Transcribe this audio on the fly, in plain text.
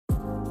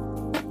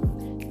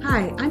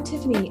Hi, I'm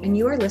Tiffany, and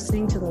you are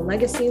listening to the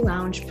Legacy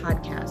Lounge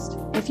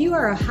podcast. If you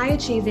are a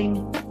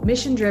high-achieving,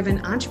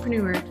 mission-driven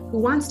entrepreneur who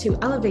wants to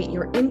elevate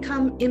your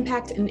income,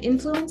 impact, and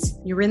influence,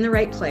 you're in the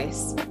right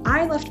place.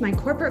 I left my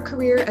corporate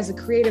career as a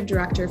creative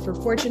director for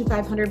Fortune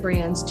 500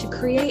 brands to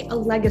create a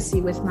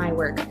legacy with my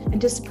work and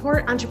to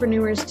support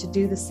entrepreneurs to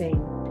do the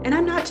same. And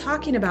I'm not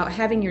talking about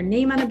having your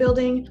name on a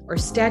building or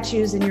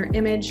statues in your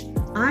image.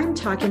 I'm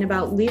talking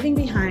about leaving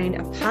behind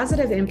a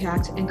positive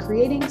impact and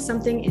creating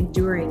something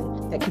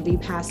enduring that can be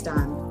passed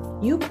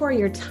on. You pour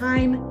your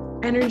time,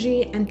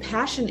 energy, and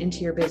passion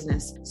into your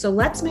business. So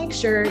let's make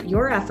sure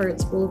your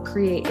efforts will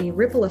create a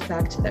ripple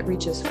effect that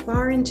reaches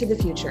far into the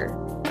future.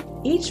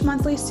 Each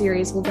monthly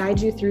series will guide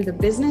you through the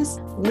business,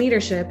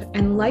 leadership,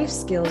 and life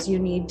skills you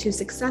need to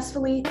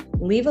successfully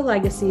leave a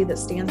legacy that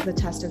stands the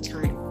test of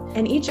time.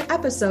 And each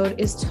episode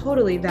is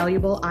totally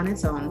valuable on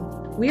its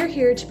own. We are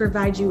here to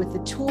provide you with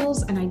the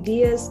tools and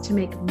ideas to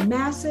make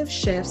massive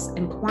shifts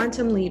and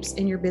quantum leaps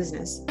in your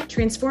business,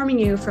 transforming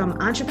you from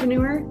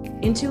entrepreneur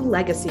into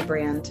legacy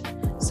brand.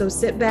 So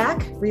sit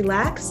back,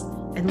 relax,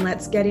 and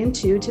let's get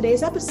into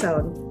today's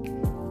episode.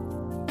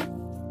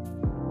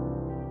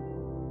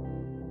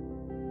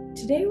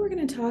 Today, we're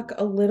going to talk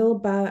a little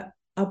bit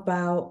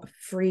about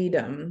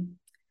freedom.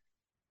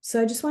 So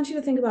I just want you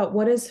to think about,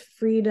 what does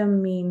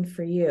freedom mean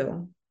for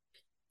you?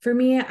 For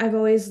me, I've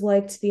always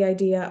liked the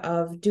idea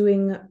of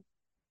doing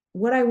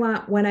what I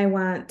want, when I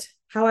want,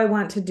 how I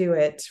want to do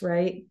it,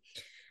 right?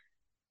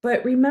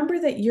 But remember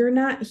that you're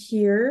not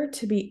here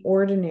to be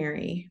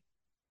ordinary.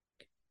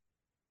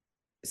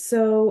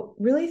 So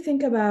really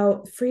think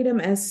about freedom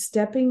as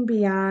stepping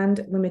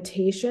beyond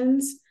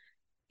limitations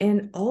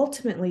and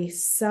ultimately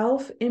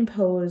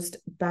self-imposed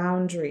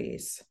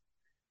boundaries.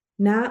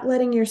 Not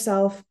letting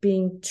yourself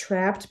being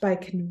trapped by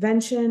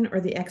convention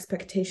or the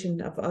expectation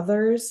of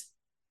others.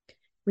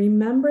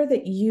 Remember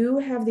that you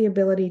have the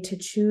ability to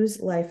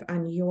choose life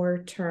on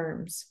your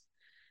terms.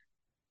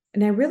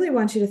 And I really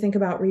want you to think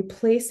about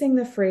replacing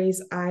the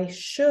phrase "I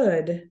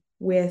should"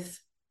 with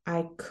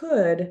 "I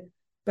could,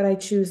 but I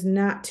choose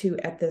not to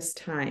at this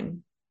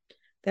time."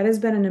 That has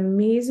been an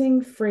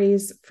amazing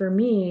phrase for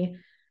me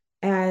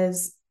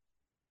as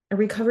a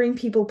recovering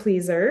people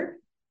pleaser,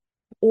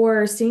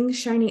 or seeing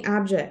shiny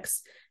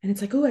objects. And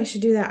it's like, oh, I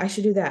should do that. I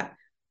should do that.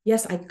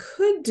 Yes, I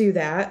could do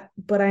that,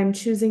 but I'm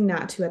choosing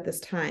not to at this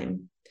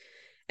time.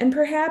 And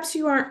perhaps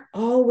you aren't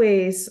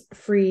always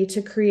free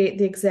to create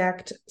the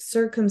exact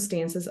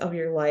circumstances of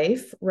your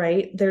life,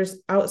 right?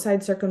 There's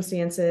outside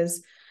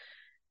circumstances.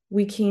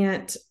 We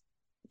can't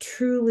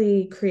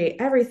truly create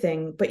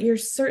everything, but you're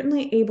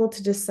certainly able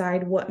to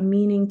decide what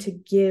meaning to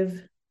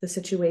give the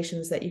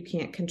situations that you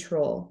can't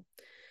control.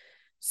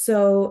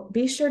 So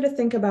be sure to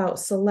think about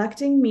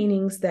selecting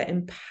meanings that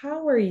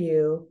empower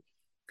you,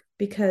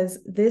 because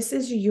this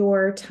is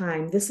your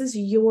time. This is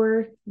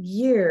your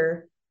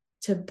year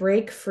to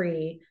break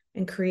free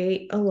and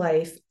create a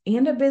life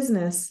and a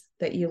business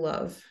that you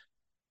love.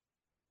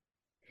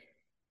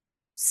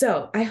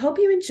 So I hope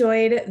you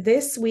enjoyed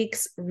this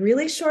week's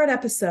really short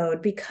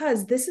episode,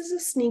 because this is a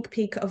sneak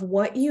peek of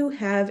what you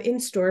have in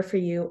store for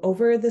you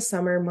over the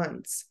summer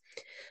months.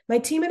 My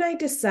team and I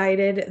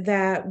decided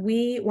that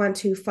we want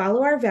to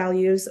follow our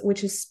values,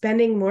 which is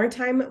spending more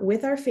time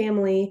with our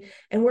family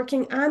and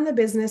working on the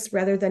business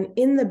rather than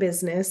in the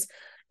business.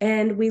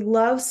 And we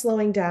love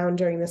slowing down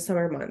during the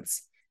summer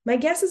months. My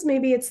guess is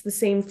maybe it's the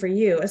same for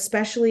you,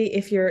 especially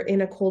if you're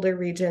in a colder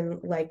region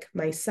like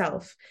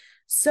myself.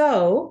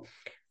 So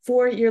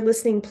for your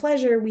listening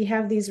pleasure, we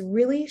have these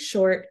really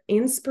short,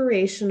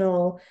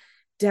 inspirational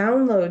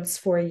downloads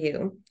for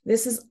you.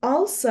 This is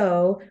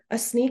also a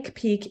sneak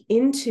peek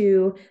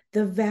into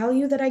the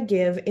value that I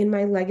give in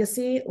my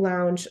Legacy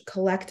Lounge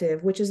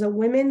Collective, which is a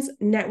women's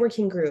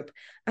networking group.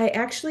 I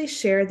actually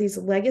share these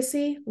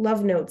legacy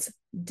love notes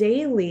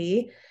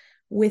daily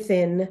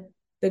within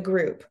the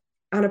group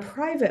on a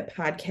private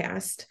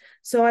podcast.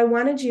 So I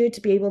wanted you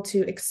to be able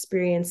to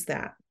experience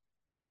that.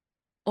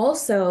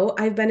 Also,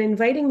 I've been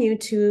inviting you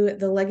to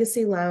the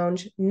Legacy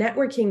Lounge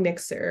Networking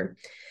Mixer.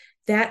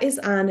 That is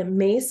on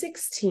May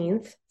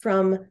 16th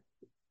from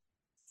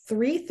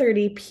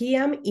 3:30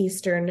 p.m.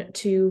 Eastern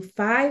to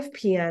 5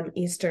 p.m.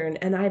 Eastern,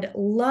 and I'd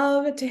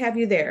love to have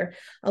you there.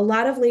 A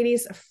lot of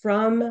ladies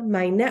from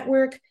my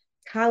network,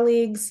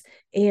 colleagues,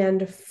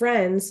 and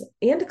friends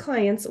and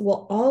clients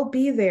will all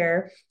be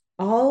there,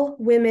 all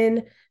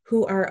women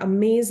who are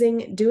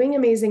amazing, doing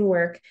amazing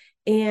work,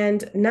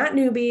 and not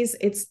newbies.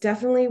 It's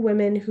definitely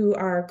women who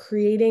are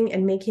creating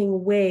and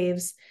making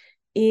waves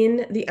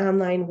in the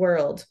online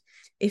world.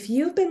 If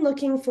you've been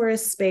looking for a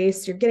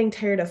space, you're getting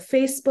tired of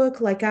Facebook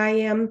like I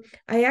am,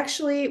 I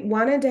actually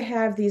wanted to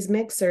have these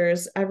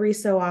mixers every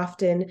so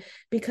often,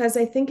 because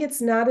I think it's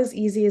not as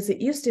easy as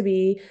it used to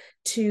be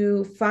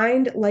to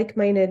find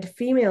like-minded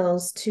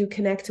females to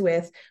connect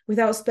with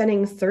without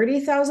spending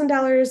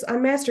 $30,000 on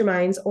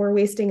masterminds or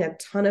wasting a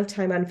ton of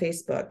time on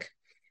Facebook.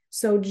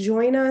 So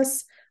join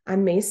us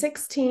on May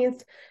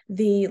 16th.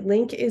 The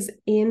link is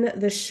in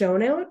the show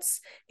notes,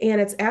 and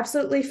it's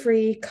absolutely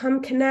free.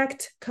 Come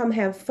connect, come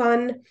have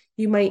fun.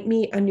 You might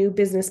meet a new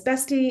business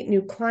bestie,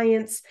 new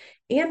clients,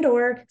 and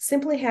or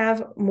simply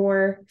have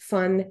more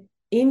fun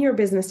in your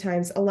business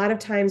times. A lot of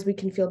times we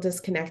can feel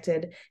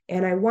disconnected,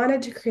 and I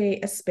wanted to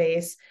create a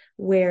space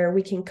where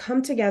we can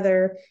come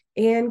together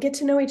and get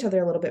to know each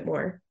other a little bit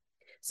more.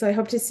 So I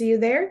hope to see you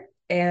there,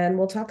 and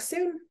we'll talk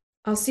soon.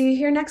 I'll see you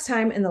here next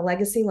time in the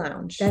Legacy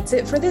Lounge. That's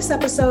it for this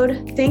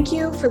episode. Thank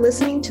you for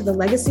listening to the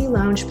Legacy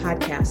Lounge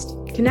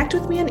podcast. Connect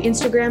with me on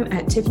Instagram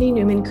at Tiffany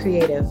Newman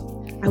Creative.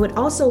 I would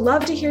also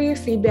love to hear your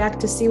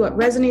feedback to see what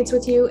resonates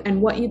with you and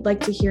what you'd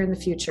like to hear in the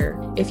future.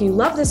 If you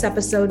love this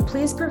episode,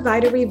 please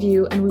provide a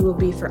review and we will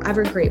be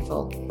forever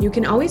grateful. You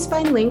can always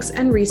find links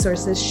and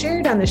resources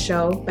shared on the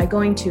show by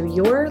going to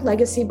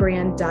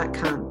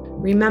yourlegacybrand.com.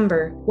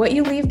 Remember, what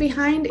you leave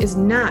behind is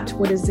not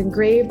what is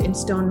engraved in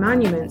stone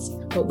monuments,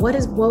 but what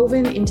is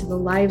woven into the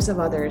lives of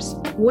others.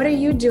 What are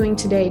you doing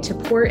today to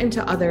pour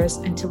into others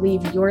and to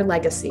leave your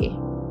legacy?